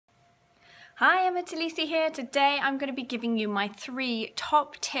Hi, Emma Talisi here. Today I'm going to be giving you my 3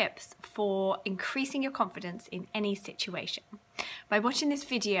 top tips for increasing your confidence in any situation. By watching this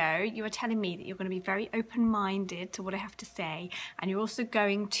video, you are telling me that you're going to be very open-minded to what I have to say, and you're also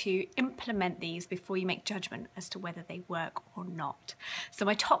going to implement these before you make judgment as to whether they work or not. So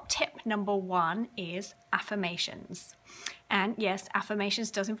my top tip number 1 is affirmations. And yes,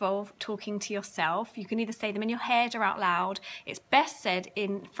 affirmations does involve talking to yourself. You can either say them in your head or out loud. It's best said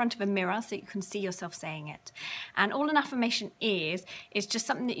in front of a mirror so you can see yourself saying it. And all an affirmation is just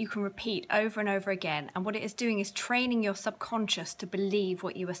something that you can repeat over and over again. And what it is doing is training your subconscious to believe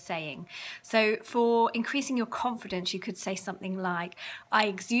what you are saying. So for increasing your confidence, you could say something like, I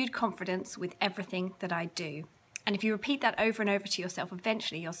exude confidence with everything that I do. And if you repeat that over and over to yourself,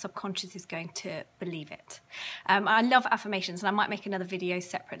 eventually your subconscious is going to believe it. I love affirmations, and I might make another video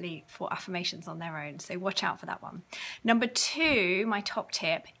separately for affirmations on their own, so watch out for that one. Number 2, my top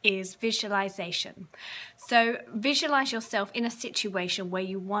tip, is visualization. So visualize yourself in a situation where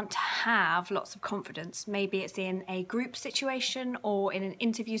you want to have lots of confidence. Maybe it's in a group situation or in an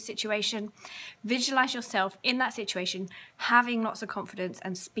interview situation. Visualize yourself in that situation, having lots of confidence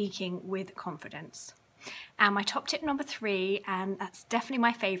and speaking with confidence. And my top tip number 3, and that's definitely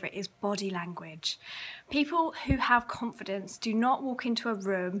my favourite, is body language. People who have confidence do not walk into a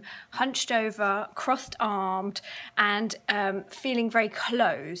room hunched over, crossed-armed, and feeling very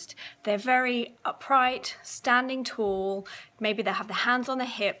closed. They're very upright, standing tall. Maybe they have their hands on their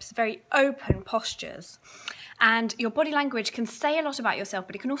hips, very open postures. And your body language can say a lot about yourself,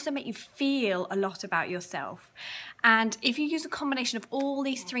 but it can also make you feel a lot about yourself. And if you use a combination of all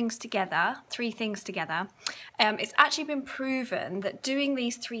these things together, 3 things together, it's actually been proven that doing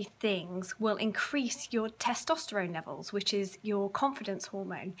these 3 things will increase your testosterone levels, which is your confidence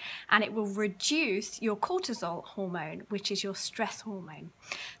hormone, and it will reduce your cortisol hormone, which is your stress hormone.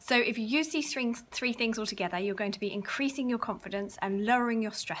 So if you use these 3 things all together, you're going to be increasing your confidence and lowering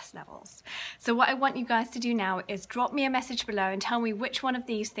your stress levels. So what I want you guys to do now is drop me a message below and tell me which one of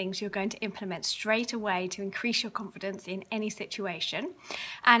these things you're going to implement straight away to increase your confidence in any situation.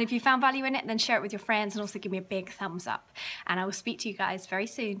 And if you found value in it, then share it with your friends and also give me a big thumbs up. And I will speak to you guys very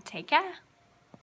soon. Take care.